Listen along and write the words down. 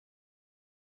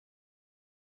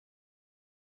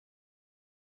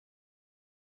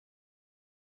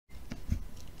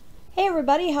Hey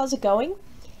everybody, how's it going?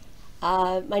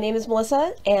 My name is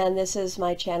Melissa and this is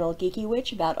my channel Geeky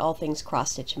Witch about all things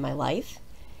cross-stitch in my life.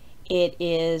 It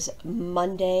is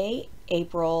Monday,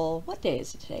 what day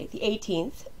is it today? The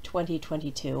 18th,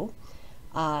 2022.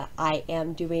 I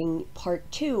am doing part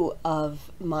 2 of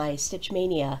my Stitch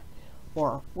Mania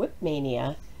or WIP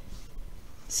Mania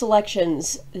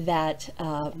selections that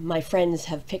my friends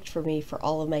have picked for me for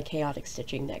all of my chaotic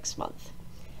stitching next month.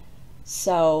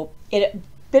 So,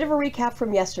 bit of a recap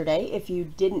from yesterday if you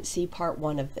didn't see part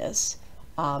 1 of this.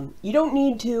 You don't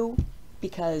need to,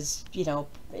 because, you know,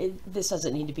 this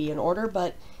doesn't need to be in order,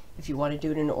 but if you want to do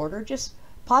it in order, just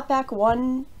pop back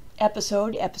one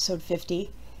episode, episode 50,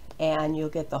 and you'll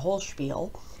get the whole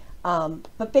spiel.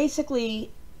 But basically,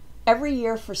 every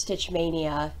year for Stitch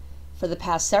Mania, for the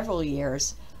past several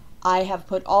years, I have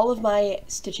put all of my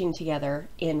stitching together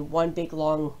in one big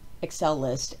long Excel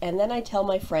list, and then I tell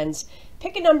my friends,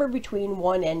 pick a number between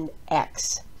 1 and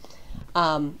X.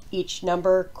 Each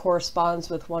number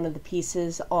corresponds with one of the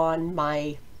pieces on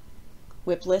my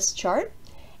WIP list chart,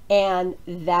 and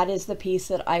that is the piece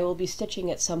that I will be stitching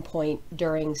at some point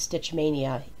during Stitch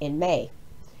Mania in May.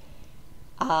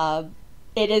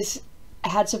 It has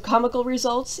had some comical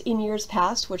results in years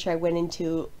past, which I went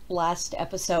into last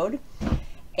episode,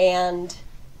 and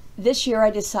this year I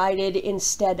decided,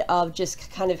 instead of just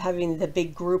kind of having the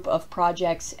big group of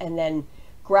projects and then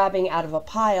grabbing out of a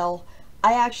pile,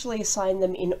 I actually assigned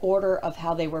them in order of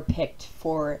how they were picked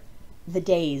for the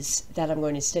days that I'm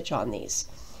going to stitch on these.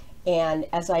 And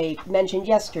as I mentioned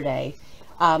yesterday,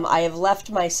 I have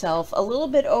left myself a little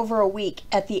bit over a week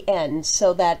at the end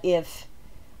so that if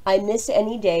I miss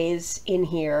any days in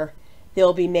here,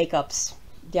 there'll be makeups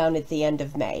down at the end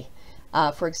of May.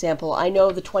 For example, I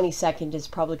know the 22nd is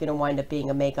probably going to wind up being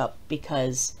a makeup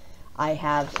because I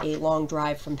have a long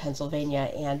drive from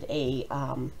Pennsylvania and a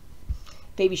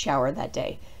baby shower that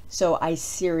day. So I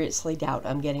seriously doubt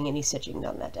I'm getting any stitching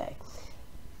done that day.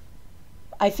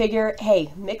 I figure,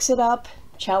 hey, mix it up,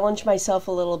 challenge myself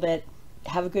a little bit,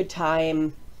 have a good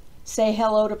time, say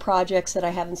hello to projects that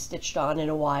I haven't stitched on in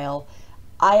a while.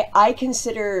 I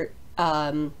consider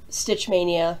Stitch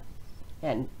Mania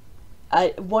and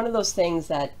one of those things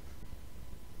that,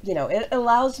 you know, it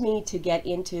allows me to get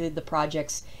into the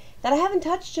projects that I haven't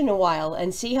touched in a while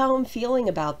and see how I'm feeling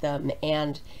about them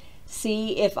and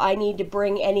see if I need to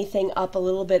bring anything up a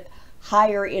little bit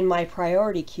higher in my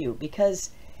priority queue, because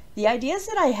the ideas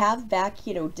that I have back,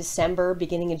 you know, December,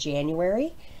 beginning of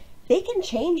January, they can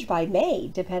change by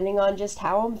May depending on just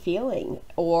how I'm feeling,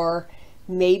 or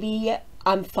maybe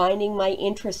I'm finding my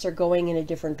interests are going in a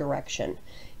different direction.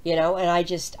 You know, and I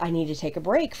need to take a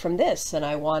break from this and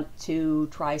I want to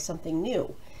try something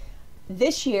new.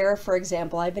 This year, for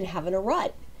example, I've been having a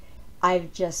rut.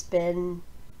 I've just been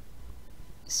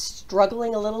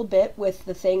struggling a little bit with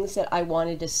the things that I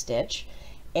wanted to stitch,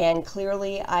 and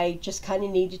clearly I just kind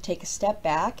of need to take a step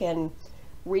back and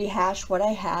rehash what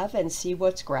I have and see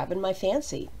what's grabbing my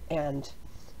fancy, and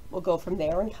we'll go from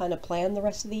there and kind of plan the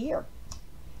rest of the year.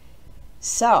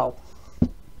 So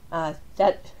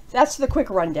that's the quick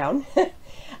rundown.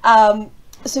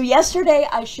 So yesterday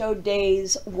I showed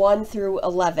days 1 through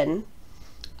 11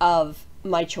 of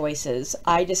my choices.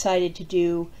 I decided to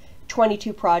do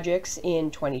 22 projects in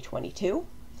 2022.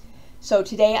 So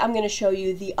today I'm going to show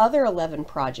you the other 11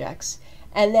 projects,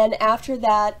 and then after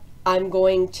that I'm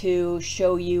going to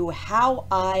show you how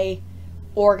I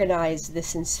organize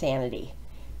this insanity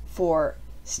for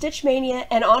Stitch Mania,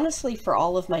 and honestly for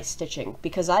all of my stitching,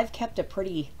 because I've kept a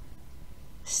pretty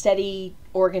steady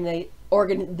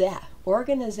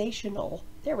organizational,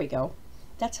 there we go,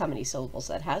 that's how many syllables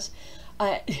that has,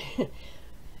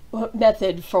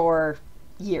 method for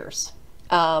years.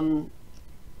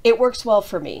 It works well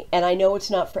for me, and I know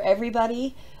it's not for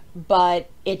everybody, but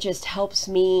it just helps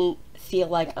me feel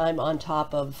like I'm on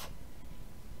top of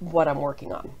what I'm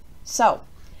working on. So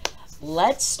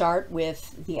let's start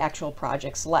with the actual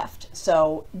projects left.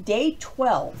 So day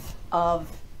 12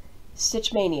 of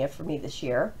Stitch Mania for me this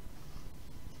year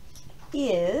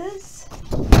is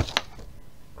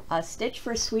a Stitch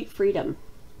for Sweet Freedom.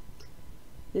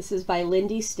 This is by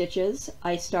Lindy Stitches.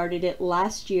 I started it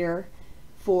last year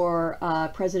for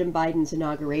President Biden's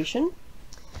inauguration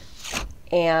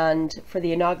and for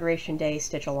the Inauguration Day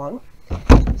stitch along.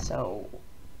 So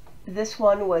this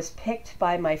one was picked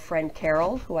by my friend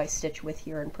Carol, who I stitch with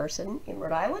here in person in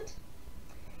Rhode Island.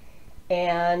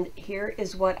 And here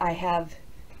is what I have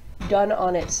done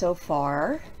on it so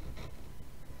far.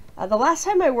 The last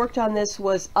time I worked on this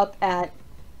was up at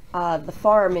the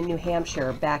farm in New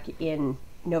Hampshire back in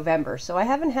November, so I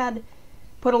haven't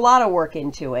put a lot of work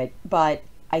into it, but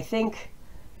I think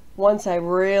once I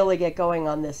really get going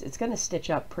on this, it's going to stitch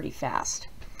up pretty fast.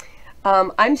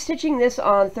 I'm stitching this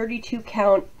on 32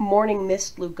 count Morning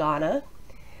Mist Lugana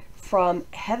from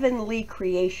Heavenly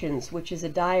Creations, which is a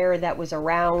dyer that was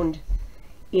around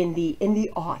in the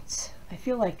aughts. I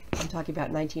feel like I'm talking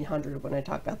about 1900 when I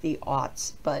talk about the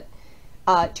aughts, but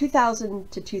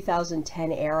 2000 to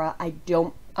 2010 era.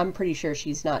 I'm pretty sure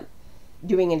she's not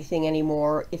doing anything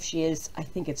anymore. If she is, I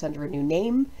think it's under a new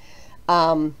name.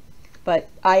 But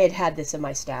I had this in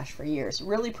my stash for years.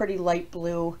 Really pretty light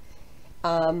blue.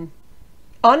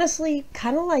 Honestly,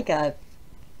 kind of like a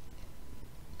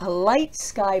light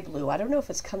sky blue. I don't know if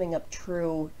it's coming up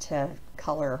true to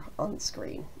color on the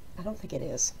screen. I don't think it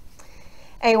is.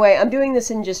 Anyway, I'm doing this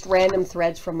in just random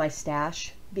threads from my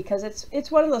stash because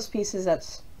it's one of those pieces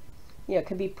that's, you know,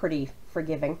 can be pretty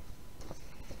forgiving.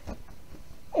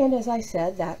 And as I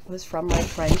said, that was from my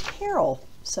friend Carol.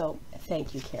 So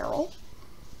thank you, Carol.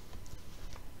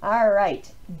 All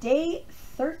right, day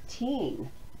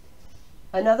 13.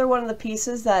 Another one of the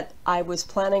pieces that I was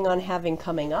planning on having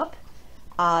coming up.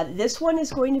 This one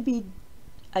is going to be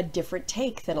a different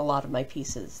take than a lot of my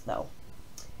pieces, though.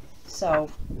 So,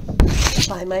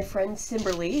 by my friend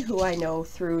Kimberly, who I know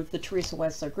through the Teresa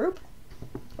Wessler group,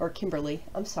 or Kimberly,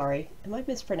 I'm sorry. Am I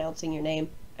mispronouncing your name?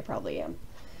 I probably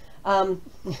am.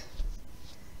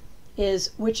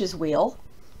 Is Witch's Wheel.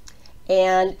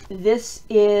 And this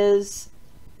is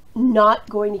not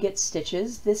going to get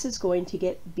stitches. This is going to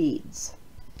get beads,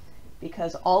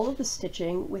 because all of the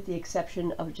stitching, with the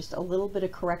exception of just a little bit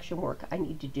of correction work I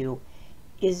need to do,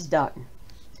 is done.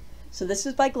 So this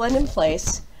is by Glendon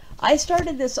Place. I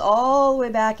started this all the way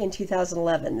back in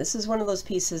 2011. This is one of those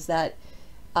pieces that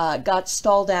got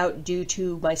stalled out due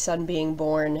to my son being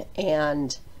born,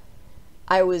 and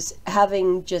I was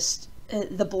having just,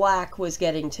 the black was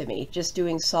getting to me. Just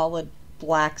doing solid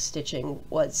black stitching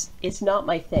it's not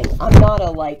my thing. I'm not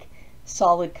a like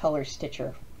solid color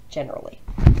stitcher generally.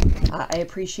 I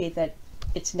appreciate that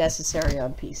it's necessary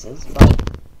on pieces,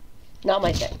 but not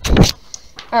my thing.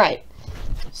 All right,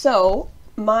 so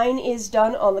mine is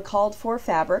done on the called for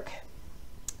fabric,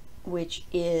 which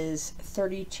is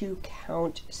 32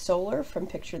 count Solar from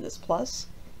Picture This Plus.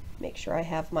 Make sure I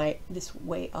have this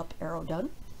way up arrow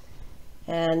done.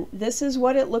 And this is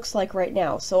what it looks like right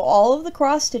now. So all of the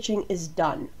cross stitching is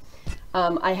done.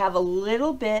 I have a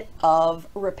little bit of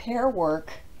repair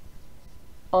work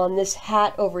on this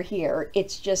hat over here.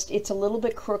 It's a little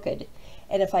bit crooked.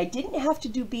 And if I didn't have to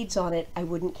do beads on it, I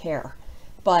wouldn't care.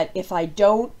 But if I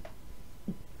don't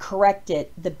correct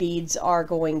it, the beads are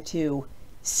going to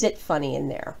sit funny in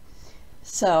there.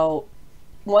 So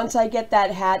once I get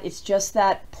that hat, it's just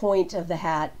that point of the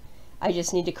hat. I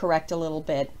just need to correct a little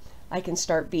bit. I can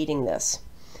start beading this.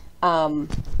 I'm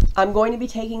going to be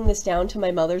taking this down to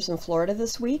my mother's in Florida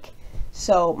this week.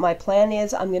 So my plan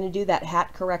is I'm going to do that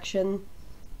hat correction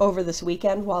over this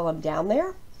weekend while I'm down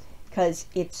there, because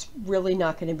it's really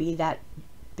not going to be that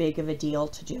big of a deal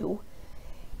to do.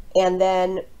 And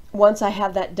then once I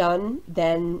have that done,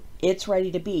 then it's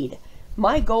ready to bead.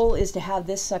 My goal is to have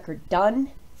this sucker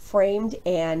done, framed,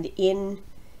 and in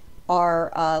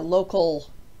our local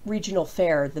regional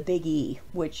fair, the Big E,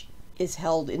 which is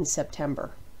held in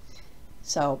September.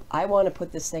 So I want to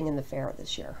put this thing in the fair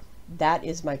this year. That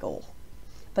is my goal.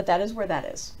 But that is where that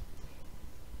is.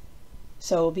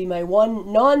 So it'll be my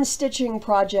one non-stitching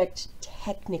project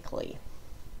technically.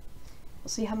 We'll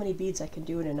see how many beads I can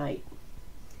do in a night.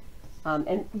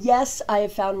 And yes, I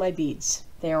have found my beads.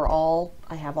 They are all,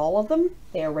 I have all of them.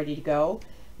 They are ready to go.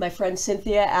 My friend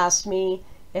Cynthia asked me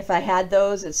if I had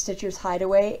those at Stitcher's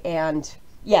Hideaway, and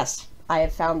yes, I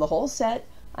have found the whole set.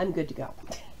 I'm good to go.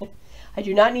 I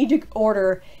do not need to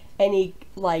order any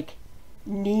like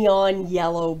neon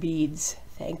yellow beads,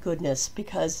 thank goodness,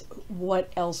 because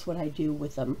what else would I do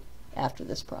with them after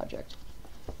this project?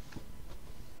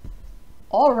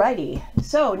 Alrighty,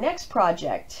 so next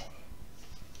project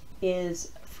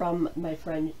is from my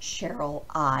friend Cheryl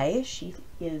I. She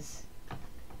is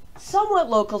somewhat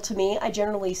local to me. I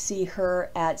generally see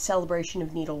her at Celebration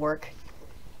of Needlework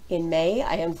in May.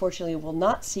 I unfortunately will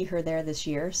not see her there this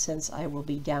year since I will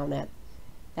be down at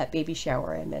that baby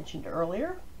shower I mentioned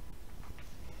earlier.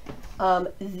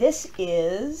 This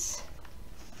is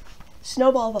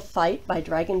Snowball of a Fight by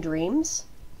Dragon Dreams.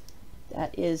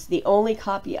 That is the only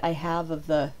copy I have of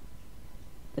the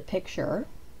picture.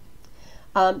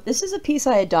 This is a piece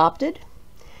I adopted,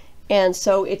 and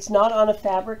so it's not on a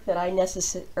fabric that I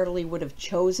necessarily would have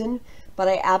chosen, but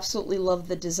I absolutely love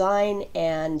the design,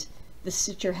 and the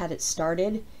stitcher had it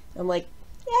started. I'm like,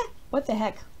 yeah, what the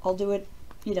heck, I'll do it,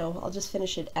 you know, I'll just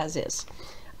finish it as is.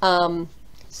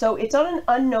 So it's on an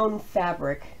unknown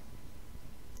fabric,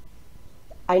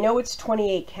 I know it's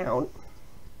 28 count.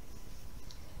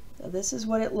 So this is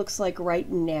what it looks like right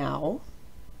now.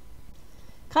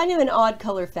 Kind of an odd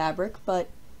color fabric, but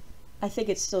I think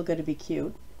it's still going to be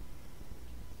cute.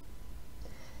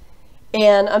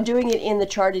 And I'm doing it in the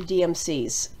charted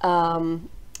DMCs.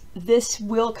 This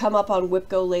will come up on WIP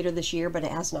Go later this year, but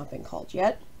it has not been called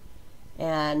yet.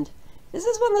 And this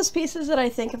is one of those pieces that I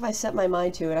think if I set my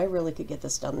mind to it, I really could get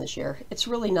this done this year. It's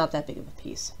really not that big of a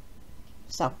piece.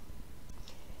 So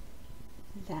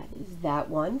that is that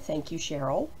one. Thank you,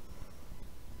 Cheryl.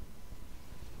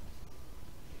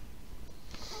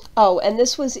 Oh, and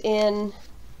this was in,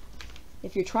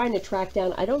 if you're trying to track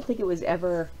down, I don't think it was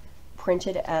ever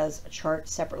printed as a chart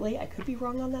separately. I could be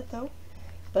wrong on that though.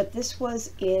 But this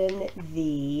was in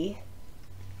the,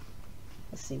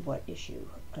 let's see what issue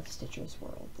of Stitcher's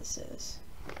World this is.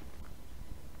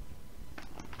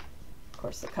 Of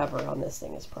course, the cover on this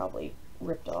thing is probably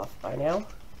ripped off by now.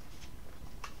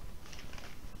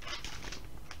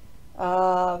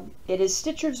 It is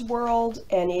Stitcher's World,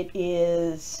 and it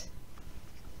is,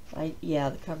 yeah,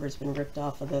 the cover's been ripped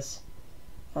off of this.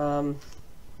 Oh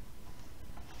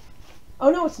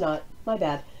no, it's not. My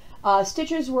bad.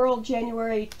 Stitcher's World,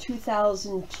 January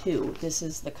 2002. This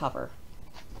is the cover.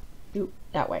 Ooh,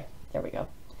 that way. There we go.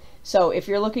 So if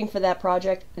you're looking for that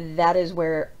project, that is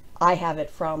where I have it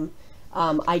from.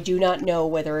 I do not know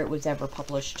whether it was ever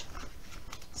published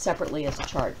separately as a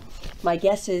chart. My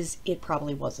guess is it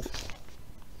probably wasn't.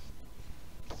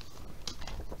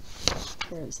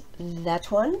 There's that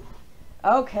one.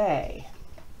 Okay.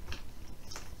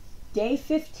 Day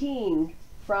 15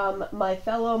 from my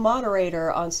fellow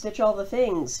moderator on Stitch All the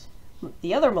Things,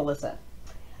 the other Melissa,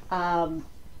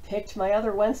 picked my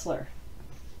other Wentzler.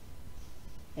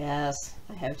 Yes,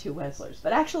 I have two Wentzlers,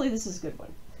 but actually this is a good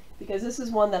one because this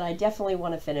is one that I definitely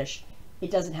want to finish. It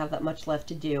doesn't have that much left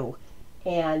to do,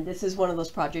 and this is one of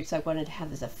those projects I wanted to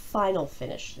have as a final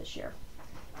finish this year.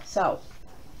 So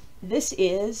this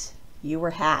is You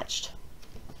Were Hatched,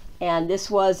 and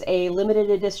this was a limited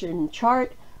edition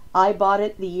chart. I bought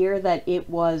it the year that it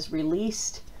was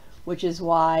released, which is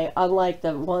why, unlike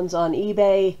the ones on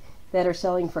eBay that are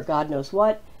selling for God knows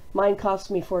what, mine cost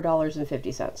me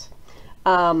 $4.50.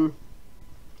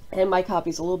 And my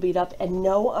copy's a little beat up, and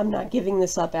no, I'm not giving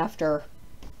this up after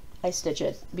I stitch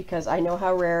it, because I know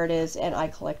how rare it is, and I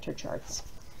collect her charts.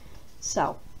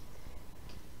 So,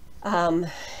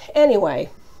 anyway,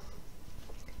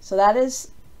 so that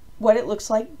is what it looks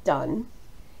like done,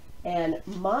 and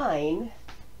mine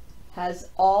has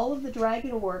all of the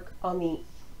dragon work on the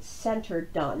center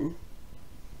done.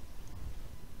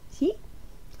 See?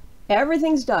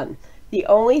 Everything's done. The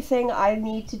only thing I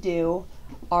need to do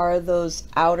are those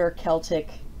outer Celtic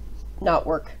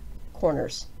knotwork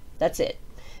corners. That's it.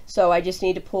 So I just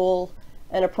need to pull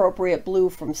an appropriate blue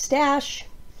from stash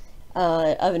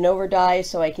of an over dye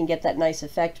so I can get that nice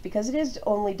effect, because it is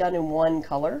only done in one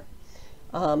color.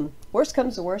 Worst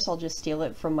comes to worst, I'll just steal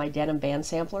it from my denim band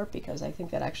sampler, because I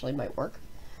think that actually might work.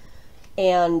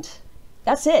 And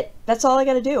that's it. That's all I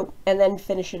got to do, and then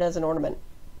finish it as an ornament.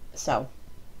 So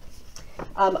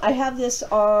I have this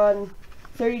on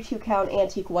 32 count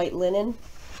antique white linen,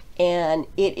 and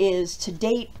it is to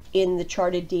date in the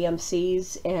charted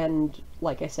DMCs, and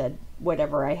like I said,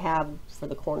 whatever I have for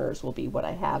the corners will be what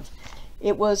I have.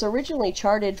 It was originally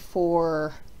charted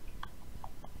for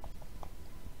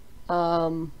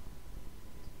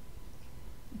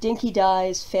Dinky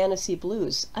Dye's Fantasy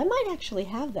Blues. I might actually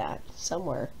have that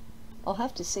somewhere. I'll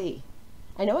have to see.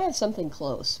 I know I have something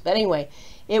close. But anyway,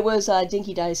 it was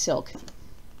Dinky Dye's Silk.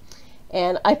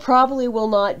 And I probably will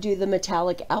not do the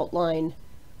metallic outline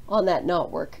on that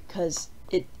knotwork, because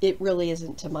it really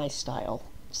isn't to my style.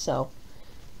 So,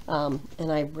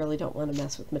 and I really don't want to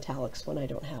mess with metallics when I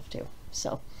don't have to.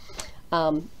 So,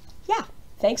 yeah.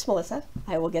 Thanks, Melissa.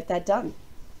 I will get that done.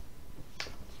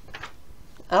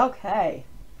 Okay.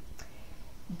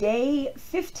 Day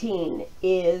 15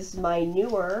 is my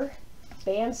newer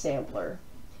band sampler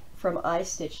from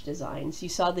iStitch Designs. You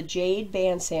saw the Jade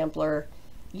band sampler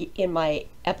in my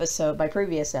episode, my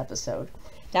previous episode.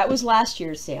 That was last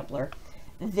year's sampler.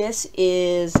 This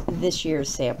is this year's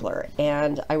sampler,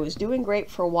 and I was doing great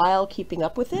for a while keeping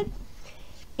up with it,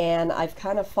 and I've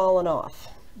kind of fallen off,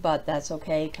 but that's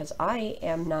okay because I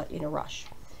am not in a rush.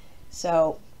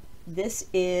 So this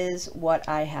is what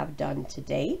I have done to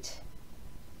date.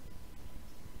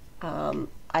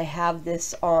 I have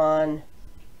this on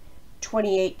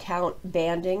 28 count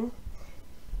banding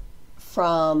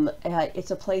from,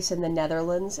 it's a place in the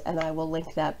Netherlands, and I will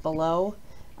link that below,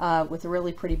 with a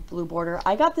really pretty blue border.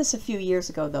 I got this a few years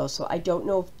ago though, so I don't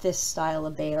know if this style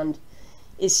of band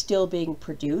is still being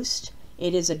produced.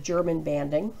 It is a German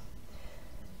banding.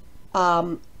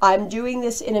 I'm doing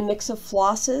this in a mix of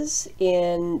flosses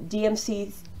in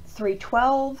DMC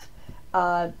 312,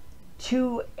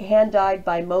 2 hand dyed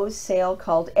by Moe's Sale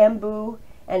called Embu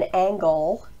and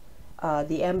Angle.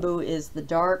 The Embu is the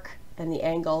dark and the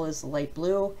Angle is the light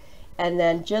blue. And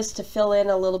then just to fill in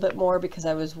a little bit more, because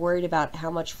I was worried about how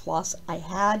much floss I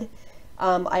had,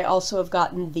 I also have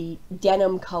gotten the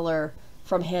denim color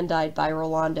from Hand Dyed by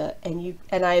Rolanda,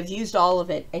 and I have used all of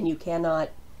it, and you cannot,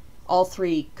 all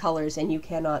 3 colors, and you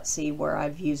cannot see where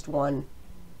I've used one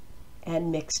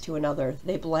and mixed to another.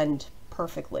 They blend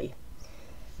perfectly.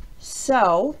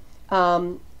 So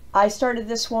I started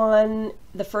this one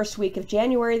the first week of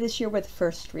January this year with the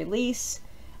first release.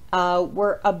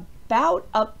 We're about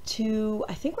up to,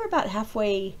 I think we're about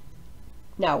halfway,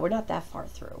 no, we're not that far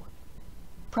through.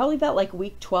 Probably about like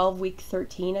week 12, week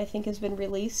 13, I think has been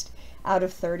released out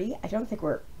of 30. I don't think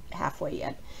we're halfway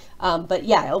yet. But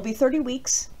yeah, it'll be 30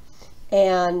 weeks.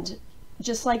 And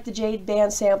just like the Jade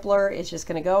Band Sampler, it's just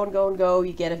going to go and go and go.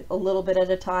 You get a little bit at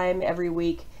a time every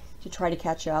week to try to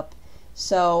catch up.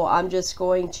 So I'm just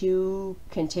going to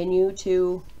continue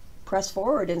to press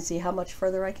forward and see how much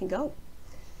further I can go.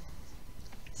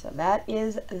 So that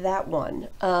is that one.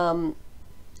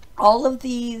 All of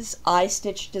these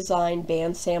iStitch Design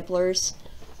band samplers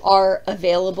are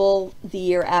available the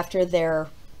year after they're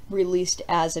released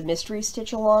as a mystery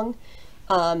stitch along,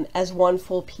 as one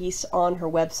full piece on her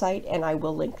website, and I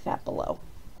will link that below.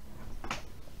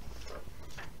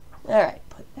 All right,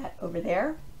 put that over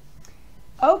there.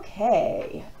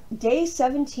 Okay, day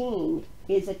 17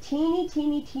 is a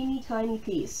teeny tiny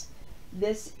piece.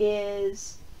 This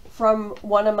is from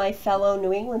one of my fellow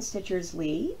New England Stitchers,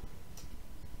 Lee.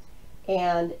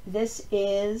 And this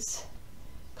is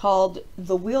called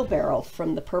the Wheelbarrow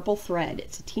from the Purple Thread.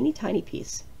 It's a teeny tiny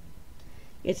piece.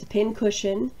 It's a pin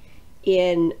cushion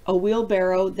in a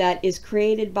wheelbarrow that is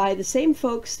created by the same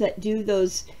folks that do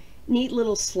those neat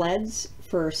little sleds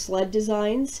for sled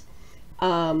designs.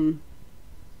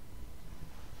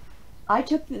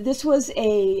 This was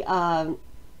a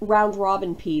round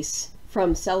robin piece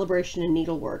from Celebration and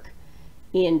Needlework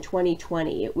in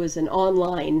 2020. It was an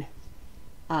online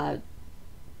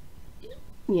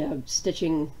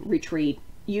stitching retreat.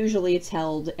 Usually it's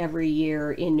held every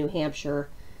year in New Hampshire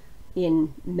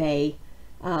in May,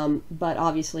 but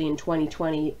obviously in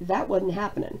 2020 that wasn't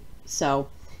happening, so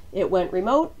it went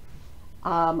remote.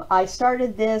 I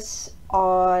started this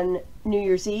on New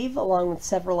Year's Eve along with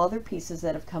several other pieces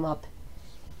that have come up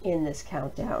in this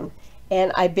countdown,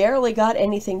 and I barely got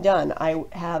anything done. I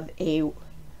have a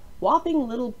whopping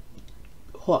little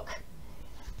hook.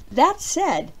 That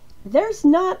said, there's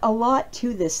not a lot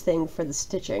to this thing for the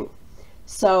stitching,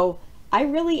 so I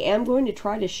really am going to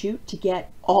try to shoot to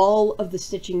get all of the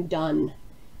stitching done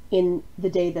in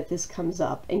the day that this comes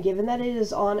up, and given that it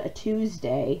is on a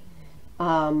Tuesday,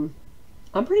 I'm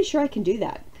pretty sure I can do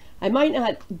that. I might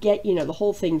not get, the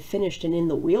whole thing finished and in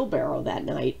the wheelbarrow that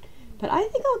night, but I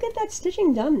think I'll get that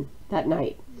stitching done that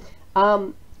night.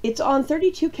 It's on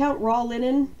 32 count raw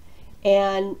linen,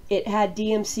 and it had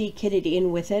DMC kitted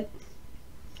in with it.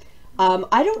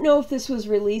 I don't know if this was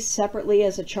released separately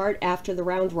as a chart after the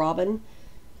round robin,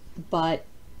 but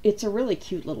it's a really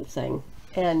cute little thing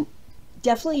and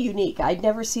definitely unique. I'd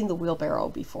never seen the wheelbarrow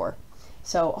before,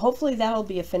 so hopefully that'll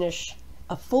be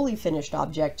a fully finished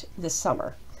object this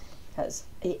summer, because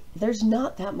there's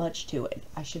not that much to it.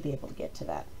 I should be able to get to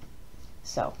that.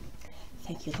 So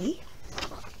thank you, Lee.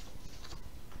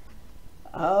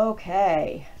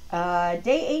 Okay,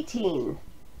 day 18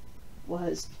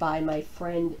 was by my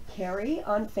friend Carrie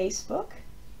on Facebook,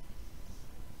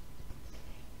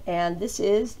 and this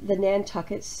is the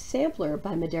Nantucket Sampler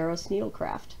by Maderos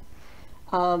Needlecraft.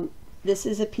 This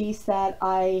is a piece that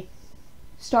I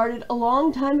started a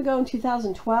long time ago in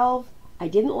 2012. I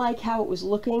didn't like how it was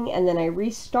looking, and then I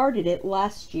restarted it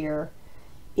last year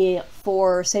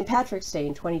for St. Patrick's Day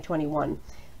in 2021,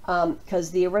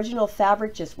 because the original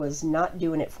fabric just was not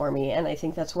doing it for me, and I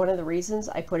think that's one of the reasons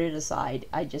I put it aside.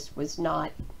 I just was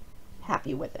not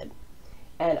happy with it,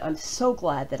 and I'm so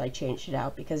glad that I changed it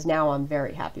out, because now I'm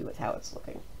very happy with how it's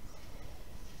looking.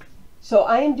 So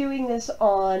I am doing this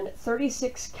on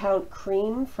 36 count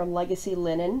cream from Legacy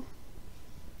Linen.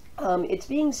 It's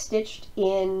being stitched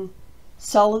in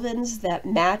Sullivans that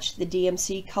match the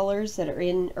DMC colors that are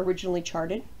in originally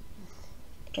charted.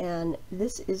 And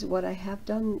this is what I have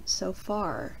done so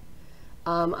far.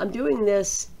 I'm doing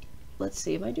this, let's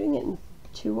see, am I doing it in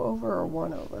 2 over or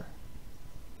 1 over?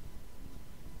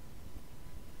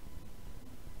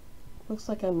 Looks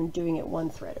like I'm doing it 1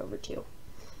 thread over 2.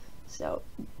 So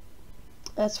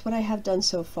that's what I have done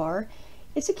so far.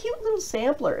 It's a cute little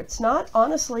sampler. It's not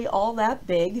honestly all that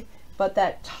big, but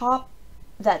that top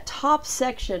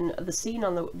section of the scene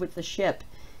on with the ship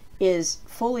is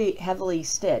fully heavily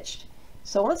stitched.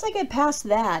 So once I get past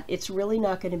that, it's really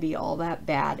not going to be all that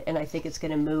bad, and I think it's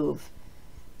going to move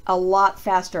a lot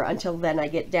faster until then I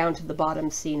get down to the bottom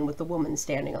scene with the woman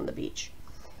standing on the beach.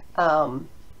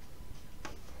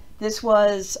 This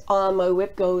was on my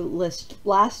WIP Go list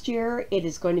last year. It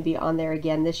is going to be on there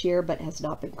again this year, but has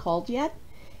not been called yet.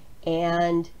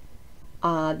 And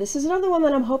this is another one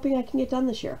that I'm hoping I can get done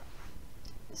this year.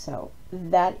 So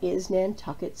that is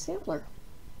Nantucket Sampler.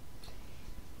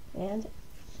 And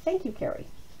thank you, Carrie.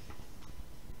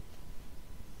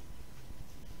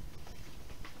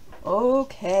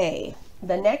 Okay,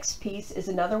 the next piece is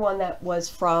another one that was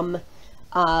from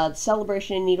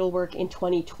Celebration in Needlework in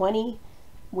 2020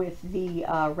 with the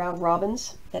round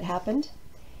robins that happened.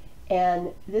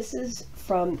 And this is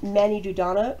from Manny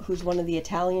Dudana, who's one of the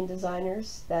Italian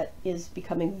designers that is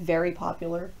becoming very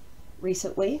popular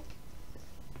recently.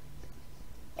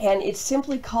 And it's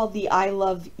simply called the I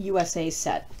Love USA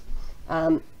set.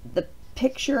 The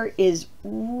picture is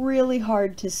really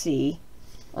hard to see.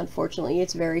 Unfortunately,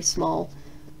 it's very small,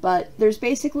 but there's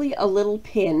basically a little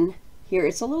pin here.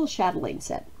 It's a little chatelaine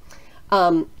set.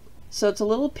 So it's a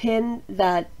little pin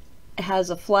that has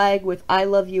a flag with I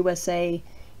Love USA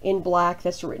in black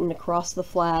that's written across the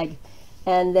flag.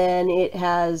 And then it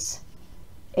has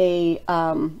a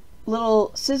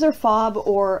little scissor fob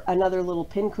or another little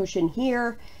pin cushion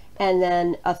here, and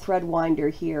then a thread winder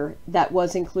here that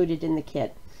was included in the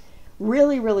kit.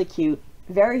 Really, really cute.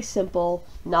 Very simple.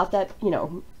 Not that, you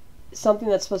know, something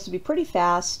that's supposed to be pretty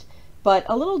fast, but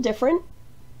a little different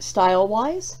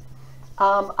style-wise.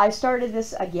 I started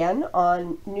this again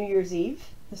on New Year's Eve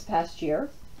this past year.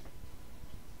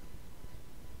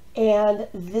 And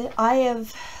I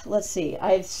have, let's see,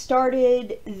 I've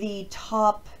started the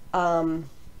top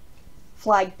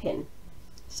flag pin.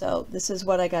 So this is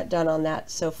what I got done on that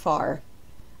so far.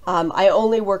 I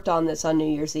only worked on this on New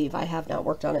Year's Eve. I have not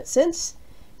worked on it since.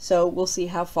 So we'll see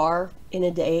how far in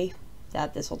a day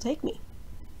that this will take me.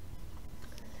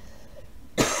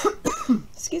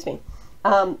 Excuse me.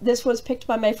 This was picked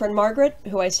by my friend Margaret,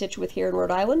 who I stitch with here in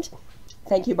Rhode Island.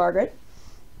 Thank you, Margaret.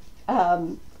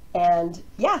 And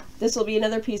yeah, this will be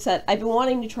another piece that I've been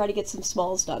wanting to try to get some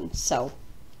smalls done. So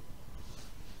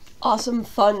awesome,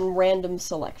 fun, random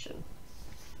selection.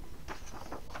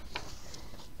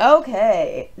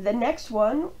 Okay, the next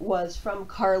one was from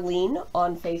Carlene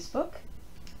on Facebook.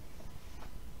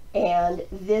 And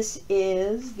this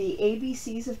is the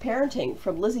ABCs of Parenting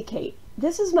from Lizzie Kate.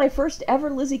 This is my first ever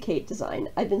Lizzie Kate design.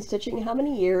 I've been stitching how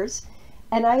many years,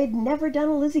 and I had never done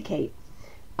a Lizzie Kate.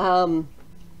 I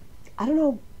don't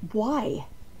know why.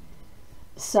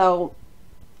 So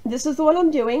this is the one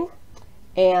I'm doing,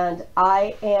 and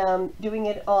I am doing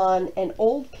it on an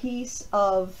old piece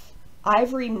of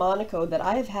ivory Monaco that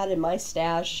I have had in my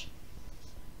stash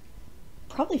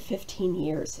probably 15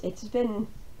 years. It's been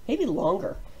maybe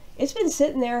longer. It's been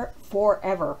sitting there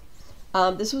forever.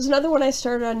 This was another one I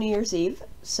started on New Year's Eve,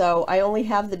 so I only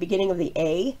have the beginning of the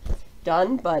A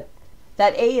done, but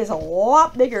that A is a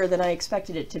lot bigger than I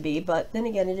expected it to be, but then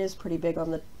again, it is pretty big on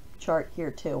the chart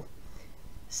here too.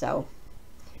 So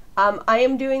I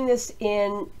am doing this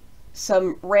in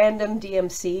some random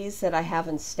DMCs that I have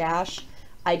in stash.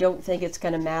 I don't think it's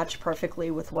going to match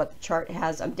perfectly with what the chart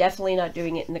has. I'm definitely not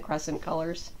doing it in the crescent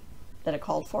colors that it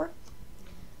called for.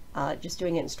 Just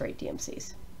doing it in straight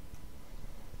DMCs.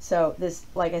 So this,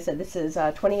 like I said, this is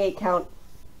 28 count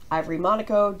ivory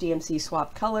Monaco, DMC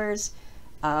swapped colors.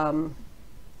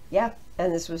 Yeah,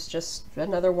 and this was just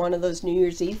another one of those New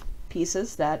Year's Eve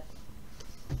pieces that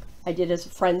I did as a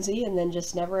frenzy and then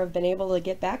just never have been able to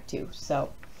get back to.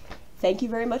 So thank you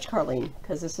very much, Carlene,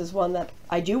 because this is one that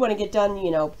I do want to get done,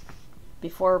 you know,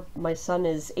 before my son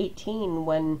is 18,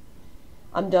 when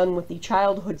I'm done with the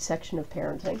childhood section of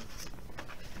parenting.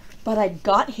 But I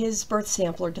got his birth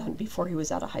sampler done before he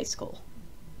was out of high school.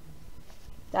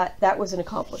 That was an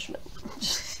accomplishment.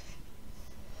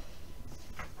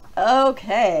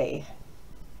 Okay.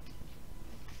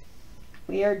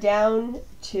 We are down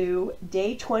to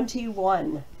day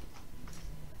 21.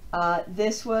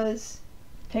 This was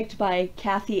picked by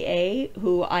Kathy A.,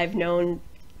 who I've known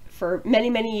for many,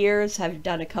 many years. I've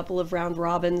done a couple of round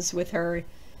robins with her.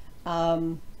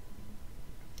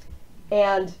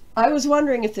 And I was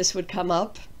wondering if this would come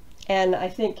up, and I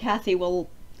think Kathy will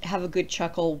have a good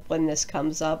chuckle when this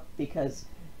comes up, because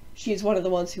she's one of the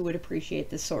ones who would appreciate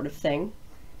this sort of thing.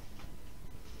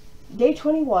 Day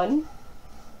 21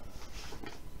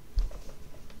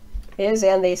 is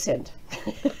And They Sinned.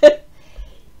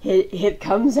 It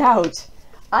comes out.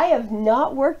 I have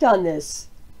not worked on this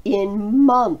in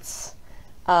months.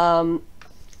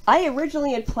 I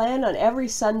originally had planned on every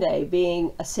Sunday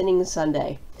being a sinning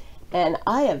Sunday, and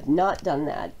I have not done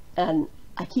that. And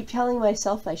I keep telling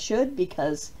myself I should,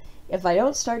 because if I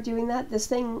don't start doing that, this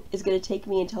thing is going to take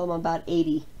me until I'm about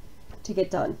 80 to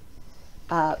get done.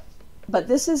 But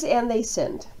this is And They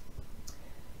Sinned.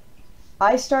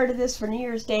 I started this for New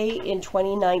Year's Day in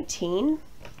 2019,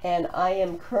 and I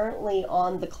am currently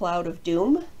on the Cloud of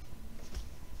Doom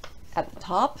at the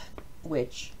top,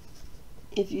 which,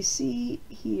 if you see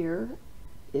here,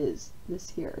 is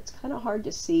this here. It's kind of hard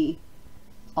to see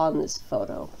on this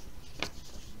photo.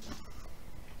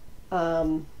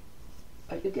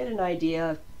 But you'll get an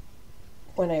idea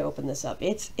when I open this up.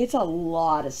 It's a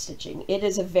lot of stitching. It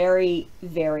is a very,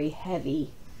 very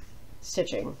heavy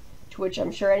stitching, to which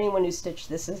I'm sure anyone who stitched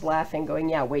this is laughing, going,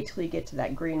 yeah, wait till you get to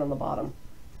that green on the bottom.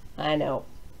 I know.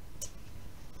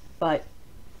 But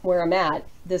where I'm at,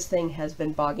 this thing has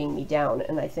been bogging me down,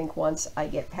 and I think once I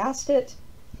get past it,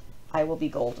 I will be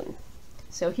golden.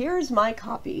 So here's my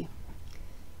copy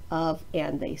of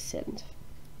And They Sinned.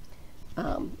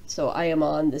 So I am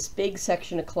on this big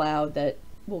section of cloud that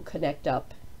will connect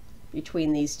up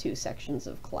between these two sections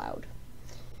of cloud.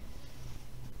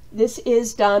 This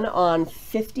is done on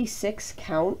 56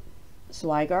 count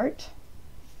Zweigart,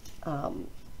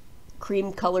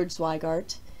 cream colored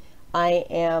Zweigart. I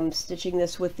am stitching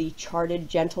this with the Charted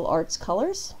Gentle Arts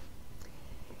colors,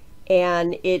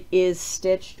 and it is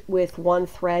stitched with one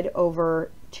thread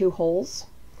over 2 holes.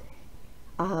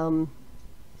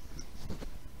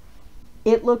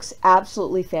 It looks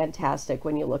absolutely fantastic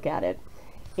when you look at it.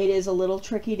 It is a little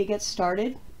tricky to get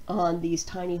started on these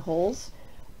tiny holes,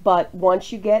 but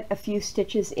once you get a few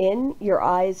stitches in, your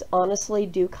eyes honestly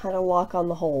do kind of lock on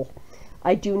the hole.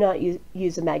 I do not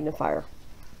use a magnifier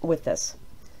with this.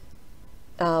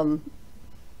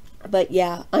 But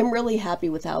yeah, I'm really happy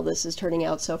with how this is turning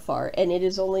out so far. And it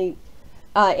is only,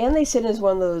 And They Sinned is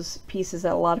one of those pieces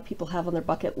that a lot of people have on their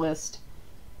bucket list.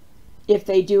 If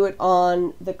they do it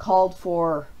on the called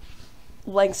for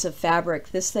lengths of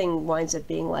fabric, this thing winds up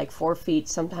being like 4 feet,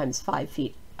 sometimes 5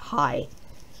 feet high.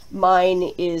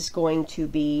 Mine is going to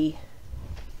be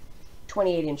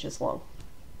 28 inches long,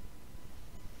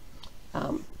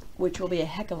 which will be a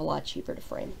heck of a lot cheaper to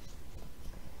frame.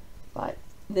 But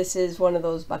this is one of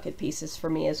those bucket pieces for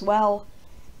me as well,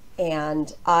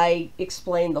 and I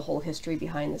explained the whole history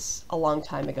behind this a long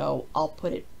time ago. I'll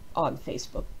put it on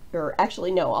Facebook, or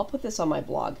actually no, I'll put this on my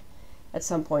blog at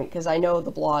some point, because I know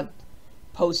the blog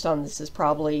post on this has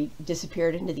probably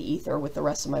disappeared into the ether with the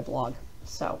rest of my blog.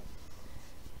 So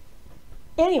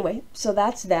anyway, so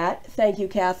that's that. Thank you,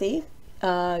 Kathy,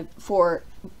 for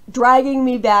dragging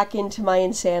me back into my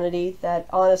insanity that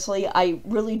honestly I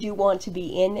really do want to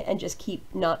be in and just keep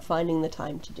not finding the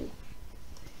time to do.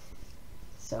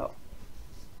 So,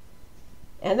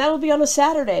 and that'll be on a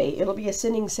Saturday. It'll be a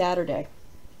sinning Saturday.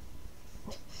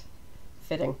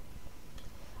 Fitting.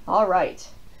 All right.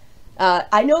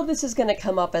 I know this is going to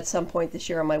come up at some point this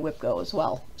year on my WIP Go as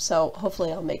well, so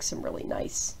hopefully I'll make some really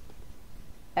nice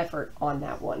effort on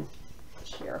that one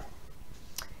this year.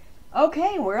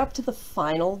 Okay, we're up to the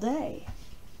final day.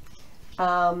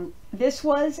 This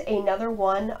was another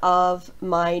one of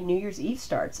my New Year's Eve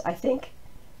starts. I think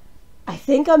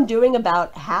I'm doing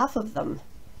about half of them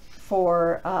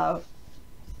for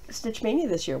Stitch Maynia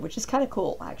this year, which is kind of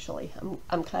cool, actually.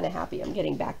 I'm kind of happy I'm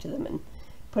getting back to them and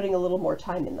putting a little more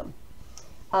time in them.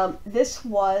 This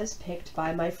was picked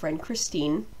by my friend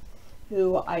Christine,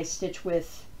 who I stitch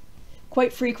with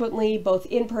quite frequently, both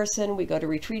in person. We go to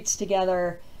retreats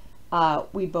together.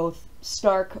 We both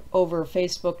snark over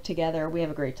Facebook together. We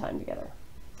have a great time together.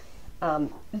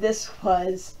 This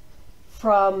was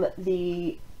from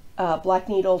the Black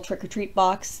Needle Trick or Treat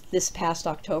box this past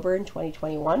October in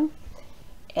 2021.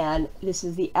 And this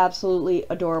is the absolutely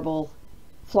adorable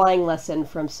flying lesson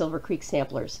from Silver Creek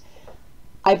Samplers.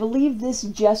 I believe this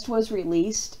just was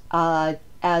released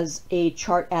as a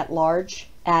chart at large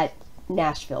at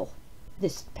Nashville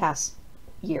this past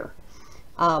year.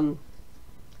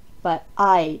 But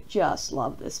I just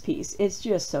love this piece. It's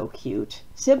just so cute.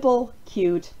 Simple,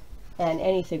 cute, and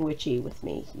anything witchy with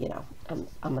me, you know,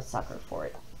 I'm a sucker for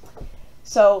it.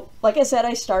 So, like I said,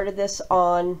 I started this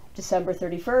on December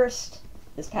 31st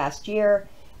this past year.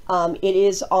 It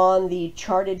is on the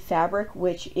charted fabric,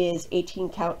 which is 18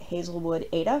 count Hazelwood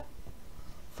Ada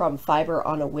from Fiber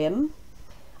on a Whim.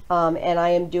 And I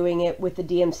am doing it with the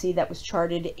DMC that was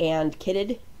charted and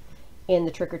kitted in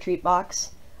the Trick or Treat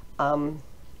box.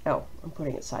 Oh, I'm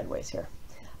putting it sideways here.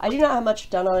 I do not have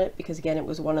much done on it because, again, it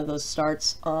was one of those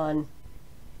starts on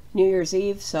New Year's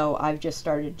Eve, so I've just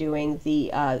started doing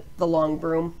the long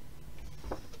broom.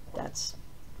 That's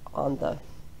on the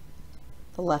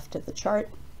left of the chart.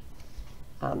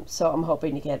 So I'm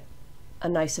hoping to get a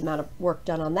nice amount of work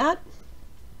done on that.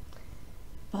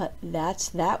 But that's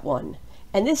that one.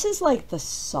 And this is like the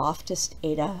softest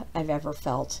Aida I've ever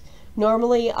felt.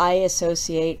 Normally I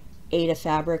associate Aida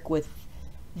fabric with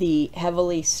the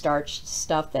heavily starched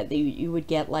stuff that you would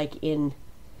get like in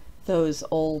those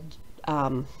old,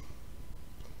 in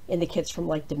the kits from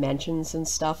like Dimensions and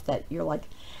stuff that you're like,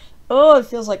 oh, it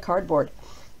feels like cardboard.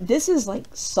 This is like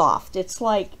soft. It's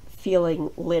like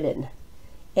feeling linen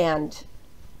and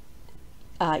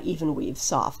even weave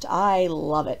soft. I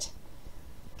love it.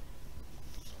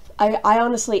 I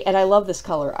honestly, and I love this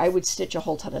color. I would stitch a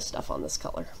whole ton of stuff on this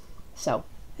color. So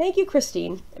thank you,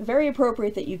 Christine. Very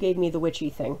appropriate that you gave me the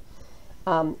witchy thing.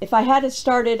 If I had it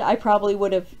started, I probably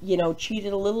would have, you know,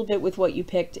 cheated a little bit with what you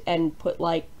picked and put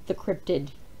like the cryptid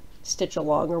stitch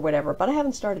along or whatever, but I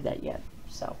haven't started that yet.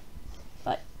 So,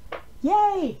 but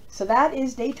yay! So that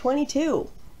is day 22.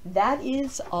 That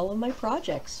is all of my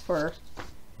projects for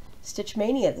Stitch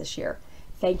Mania this year.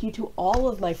 Thank you to all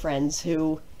of my friends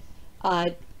who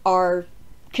are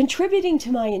contributing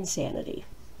to my insanity.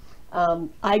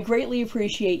 I greatly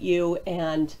appreciate you,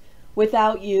 and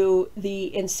without you,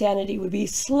 the insanity would be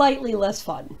slightly less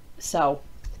fun. So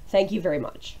thank you very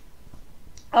much.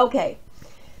 Okay,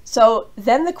 so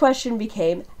then the question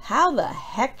became, how the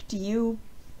heck do you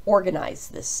organize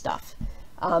this stuff?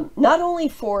 Not only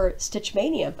for Stitch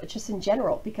Mania, but just in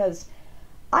general, because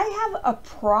I have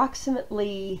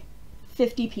approximately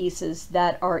 50 pieces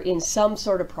that are in some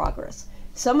sort of progress.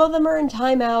 Some of them are in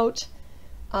timeout.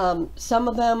 Some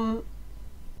of them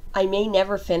I may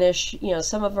never finish. You know,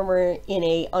 some of them are in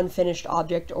a unfinished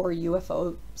object or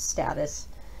UFO status.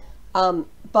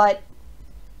 But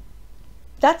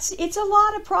it's a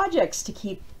lot of projects to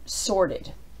keep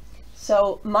sorted.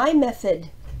 So my method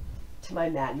to my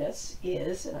madness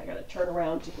is, and I gotta turn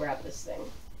around to grab this thing.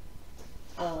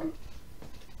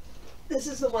 This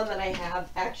is the one that I have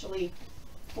actually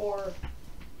for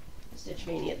Stitch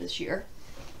Mania this year.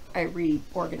 I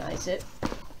reorganized it.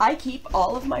 I keep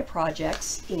all of my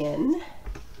projects in,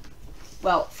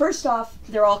 well, first off,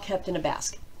 they're all kept in a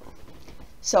basket.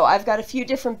 So I've got a few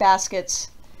different baskets,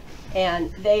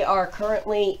 and they are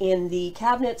currently in the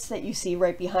cabinets that you see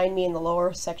right behind me in the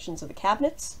lower sections of the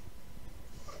cabinets.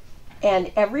 And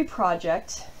every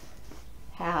project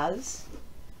has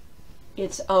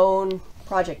its own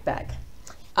project bag.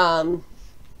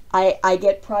 I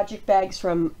get project bags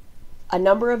from a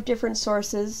number of different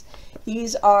sources.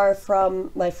 These are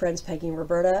from my friends Peggy and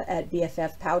Roberta at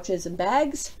BFF Pouches and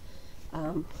Bags.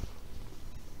 I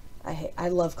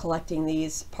love collecting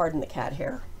these, pardon the cat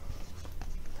hair,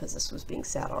 because this was being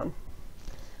sat on.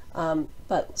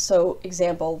 But so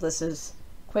example, this is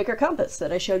Quaker Compass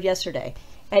that I showed yesterday.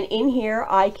 And in here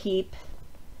I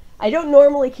don't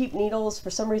normally keep needles. For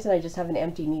some reason I just have an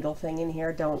empty needle thing in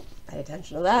here. Don't pay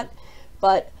attention to that.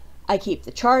 But I keep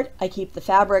the chart, I keep the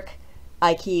fabric,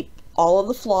 I keep all of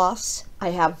the floss. I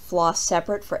have floss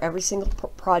separate for every single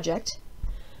project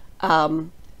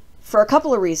for a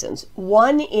couple of reasons.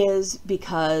 One is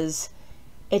because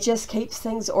it just keeps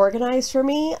things organized for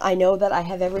me. I know that I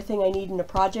have everything I need in a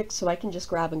project, so I can just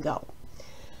grab and go.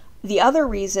 The other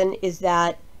reason is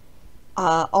that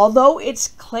although it's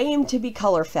claimed to be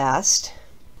color fast,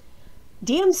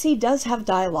 DMC does have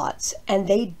dye lots, and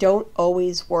they don't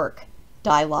always work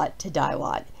dye lot to dye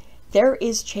lot. There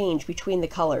is change between the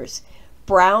colors.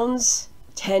 Browns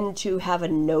tend to have a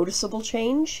noticeable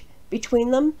change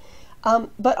between them,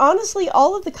 but honestly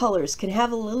all of the colors can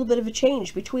have a little bit of a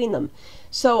change between them.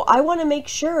 So I want to make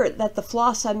sure that the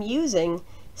floss I'm using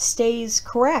stays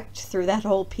correct through that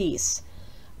whole piece.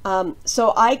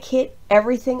 So I kit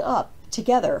everything up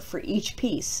together for each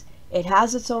piece. It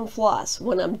has its own floss.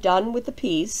 When I'm done with the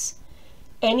piece,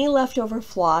 any leftover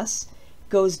floss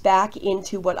goes back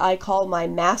into what I call my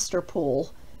master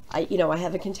pool. I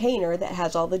have a container that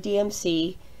has all the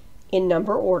DMC in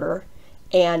number order,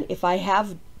 and if I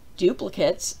have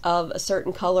duplicates of a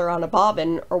certain color on a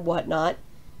bobbin or whatnot,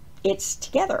 it's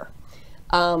together.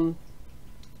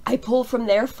 I pull from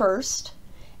there first,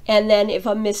 and then if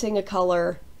I'm missing a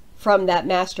color from that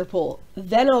master pool,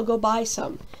 then I'll go buy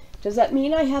some. Does that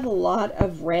mean I have a lot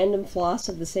of random floss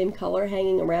of the same color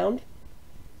hanging around?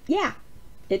 Yeah,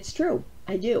 it's true.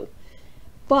 I do.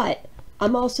 But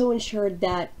I'm also ensured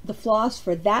that the floss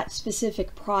for that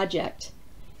specific project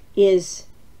is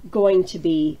going to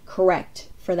be correct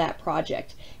for that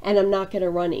project, and I'm not going to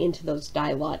run into those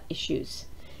dye lot issues.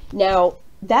 Now,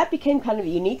 that became kind of a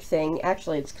unique thing.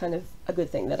 Actually, it's kind of a good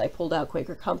thing that I pulled out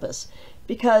Quaker Compass,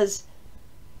 because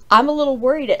I'm a little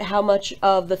worried at how much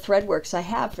of the threadworks I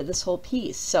have for this whole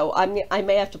piece. So I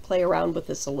may have to play around with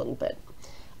this a little bit,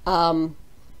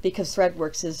 because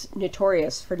Threadworks is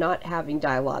notorious for not having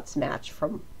dye lots match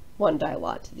from one dye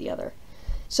lot to the other.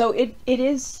 So it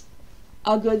is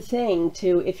a good thing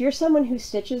to, if you're someone who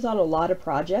stitches on a lot of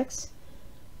projects,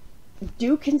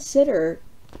 do consider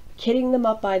kitting them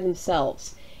up by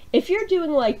themselves. If you're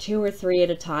doing like 2 or 3 at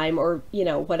a time, or you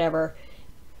know, whatever,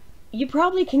 you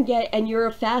probably can get, and you're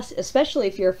a fast, especially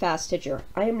if you're a fast stitcher.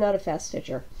 I am not a fast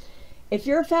stitcher. If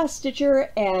you're a fast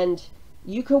stitcher and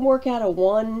you can work out a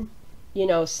one, you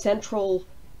know, central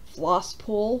floss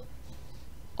pool,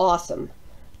 awesome.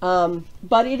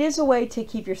 But it is a way to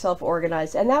keep yourself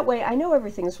organized, and that way I know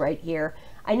everything's right here.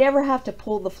 I never have to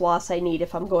pull the floss I need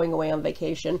if I'm going away on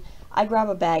vacation. I grab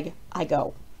a bag, I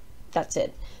go. That's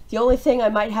it. The only thing I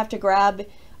might have to grab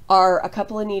are a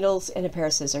couple of needles and a pair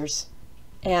of scissors,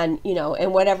 and you know,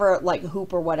 and whatever, like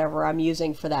hoop or whatever I'm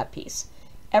using for that piece.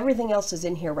 Everything else is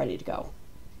in here ready to go.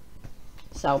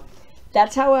 So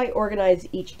that's how I organize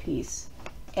each piece.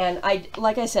 And I,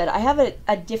 like I said, I have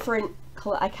a different,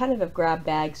 I kind of have grabbed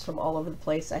bags from all over the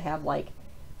place. I have like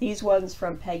these ones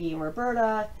from Peggy and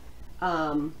Roberta.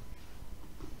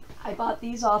 I bought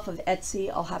these off of Etsy.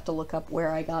 I'll have to look up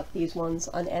where I got these ones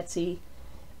on Etsy.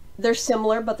 They're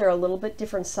similar, but they're a little bit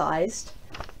different sized.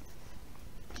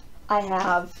 I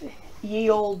have ye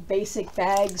old basic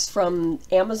bags from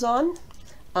Amazon.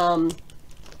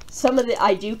 Some of the,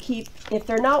 I do keep, if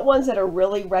they're not ones that are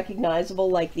really recognizable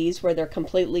like these where they're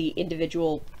completely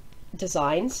individual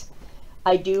designs,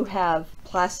 I do have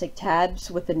plastic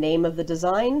tabs with the name of the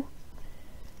design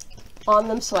on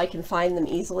them so I can find them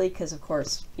easily, because of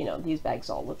course, you know, these bags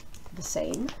all look the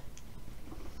same.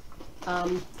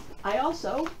 I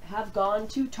also have gone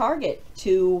to Target,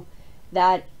 to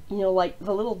that, you know, like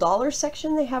the little dollar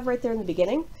section they have right there in the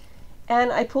beginning,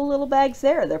 and I pull little bags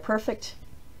there. They're perfect.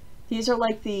 These are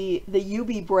like the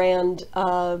UB brand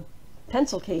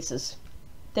pencil cases.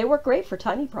 They work great for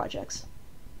tiny projects.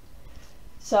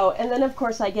 So, and then of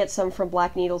course I get some from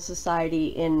Black Needle Society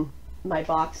in my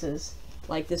boxes,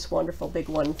 like this wonderful big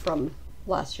one from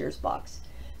last year's box.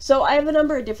 So I have a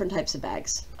number of different types of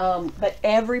bags, but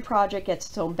every project gets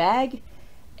its own bag.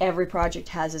 Every project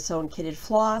has its own kitted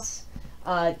floss.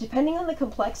 Depending on the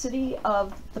complexity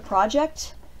of the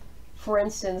project, for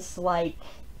instance, like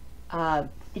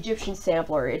Egyptian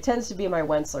Sampler, it tends to be my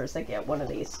Wenslers that get one of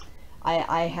these.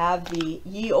 I have the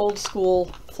ye old school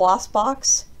floss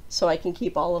box, so I can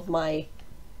keep all of my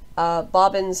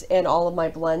bobbins and all of my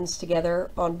blends together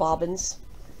on bobbins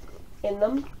in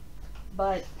them.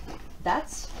 But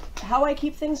that's how I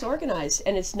keep things organized,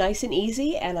 and it's nice and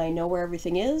easy, and I know where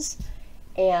everything is.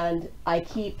 And I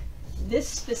keep, this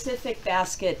specific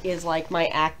basket is like my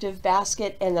active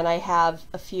basket, and then I have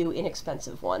a few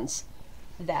inexpensive ones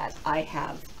that I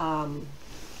have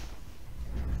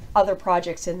other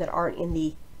projects in that aren't in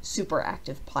the super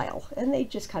active pile, and they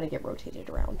just kind of get rotated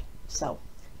around. So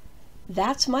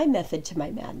that's my method to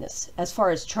my madness. As far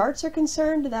as charts are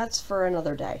concerned, that's for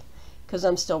another day, because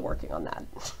I'm still working on that.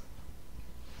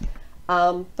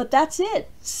 But that's it.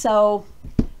 So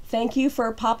thank you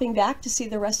for popping back to see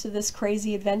the rest of this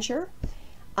crazy adventure.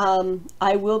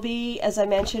 I will be, as I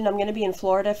mentioned, I'm going to be in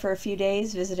Florida for a few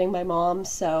days visiting my mom,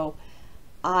 so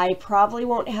I probably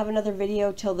won't have another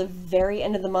video till the very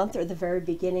end of the month or the very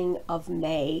beginning of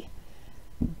May.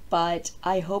 But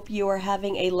I hope you are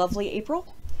having a lovely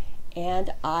April,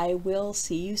 and I will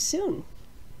see you soon.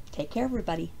 Take care,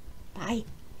 everybody. Bye.